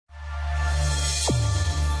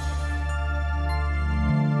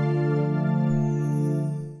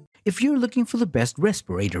If you're looking for the best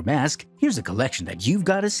respirator mask, here's a collection that you've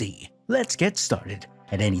got to see. Let's get started.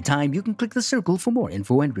 At any time, you can click the circle for more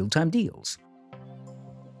info and real-time deals.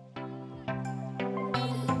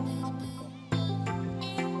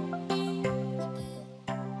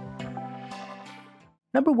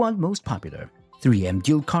 Number 1 most popular, 3M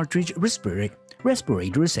Dual Cartridge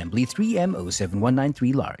Respirator Assembly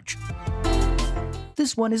 3M07193 Large.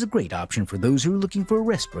 This one is a great option for those who are looking for a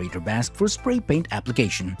respirator mask for spray paint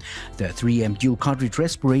application. The 3M Dual Cartridge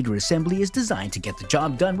Respirator Assembly is designed to get the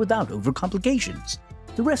job done without overcomplications.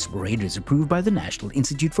 The respirator is approved by the National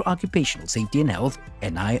Institute for Occupational Safety and Health,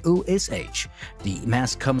 NIOSH. The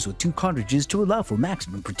mask comes with 2 cartridges to allow for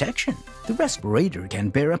maximum protection. The respirator can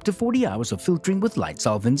bear up to 40 hours of filtering with light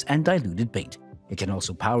solvents and diluted paint. It can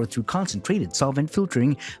also power through concentrated solvent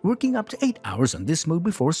filtering, working up to 8 hours on this mode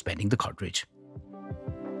before spending the cartridge.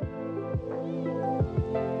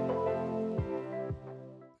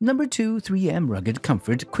 Number 2 3M Rugged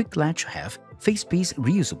Comfort Quick Latch Half Face Piece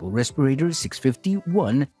Reusable Respirator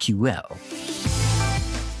 651 QL.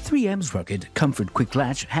 3M's Rugged Comfort Quick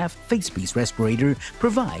Latch Half Face Piece Respirator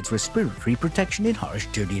provides respiratory protection in harsh,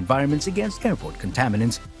 dirty environments against airborne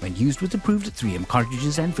contaminants when used with approved 3M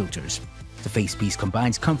cartridges and filters. The face piece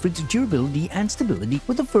combines comfort, durability, and stability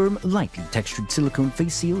with a firm, lightly textured silicone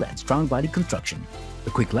face seal and strong body construction. The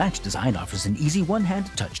quick latch design offers an easy one-hand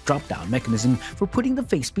touch drop-down mechanism for putting the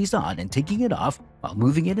face piece on and taking it off while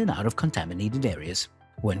moving in and out of contaminated areas.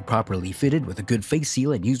 When properly fitted with a good face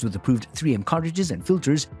seal and used with approved 3M cartridges and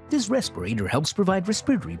filters, this respirator helps provide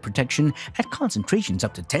respiratory protection at concentrations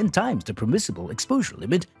up to 10 times the permissible exposure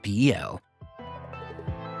limit (PEL).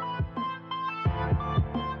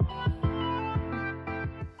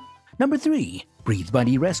 Number 3. Breathe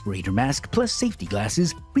Buddy Respirator Mask plus Safety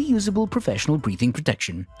Glasses Reusable Professional Breathing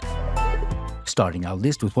Protection. Starting our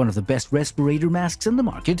list with one of the best respirator masks in the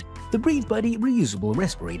market, the Breathe Buddy Reusable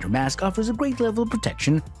Respirator Mask offers a great level of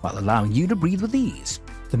protection while allowing you to breathe with ease.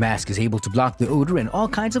 The mask is able to block the odor and all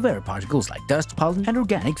kinds of air particles like dust, pollen, and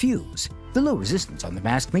organic fumes. The low resistance on the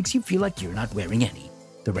mask makes you feel like you're not wearing any.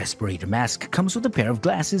 The respirator mask comes with a pair of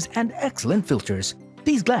glasses and excellent filters.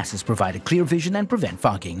 These glasses provide a clear vision and prevent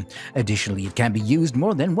fogging. Additionally, it can be used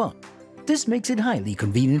more than one. This makes it highly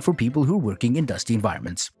convenient for people who are working in dusty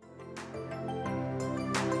environments.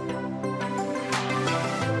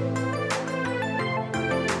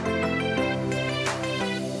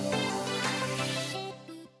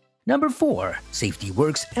 Number 4. Safety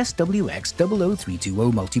Works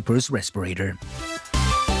SWX00320 Multi-Purse Respirator.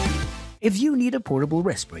 If you need a portable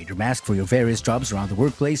respirator mask for your various jobs around the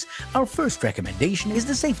workplace, our first recommendation is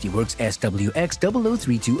the SafetyWorks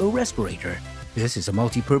SWX00320 respirator. This is a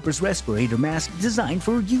multi-purpose respirator mask designed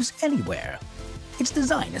for use anywhere. Its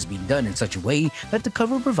design has been done in such a way that the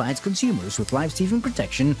cover provides consumers with life-saving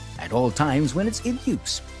protection at all times when it's in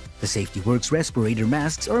use. The SafetyWorks respirator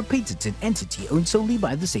masks are a patented entity owned solely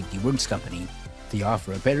by the SafetyWorks company. They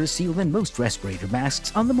offer a better seal than most respirator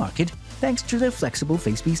masks on the market thanks to their flexible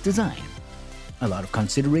facepiece design. A lot of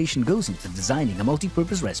consideration goes into designing a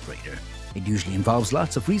multi-purpose respirator. It usually involves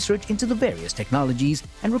lots of research into the various technologies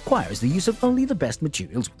and requires the use of only the best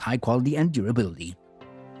materials with high quality and durability.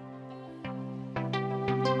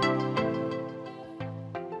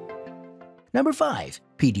 Number 5.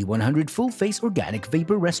 PD100 Full Face Organic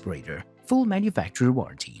Vapor Respirator Full Manufacturer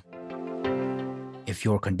Warranty. If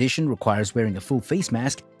your condition requires wearing a full face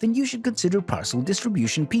mask, then you should consider Parcel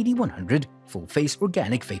Distribution PD100 Full Face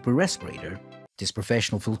Organic Vapor Respirator. This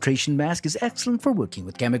professional filtration mask is excellent for working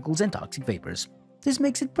with chemicals and toxic vapors. This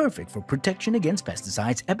makes it perfect for protection against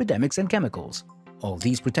pesticides, epidemics, and chemicals. All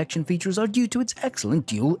these protection features are due to its excellent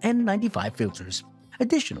dual N95 filters.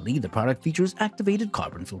 Additionally, the product features activated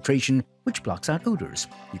carbon filtration, which blocks out odors.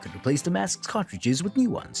 You can replace the mask's cartridges with new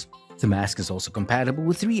ones. The mask is also compatible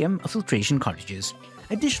with 3M filtration cartridges.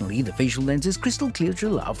 Additionally, the facial lens is crystal clear to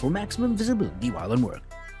allow for maximum visibility while on work.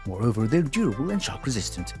 Moreover, they're durable and shock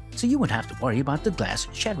resistant, so you won't have to worry about the glass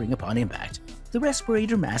shattering upon impact. The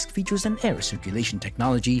respirator mask features an air circulation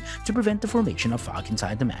technology to prevent the formation of fog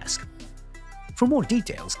inside the mask. For more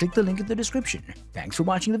details, click the link in the description. Thanks for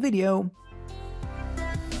watching the video.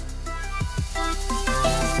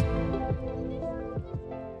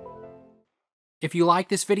 If you like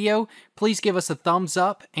this video, please give us a thumbs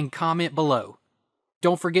up and comment below.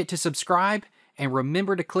 Don't forget to subscribe and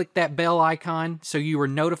remember to click that bell icon so you are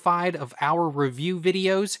notified of our review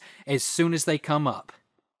videos as soon as they come up.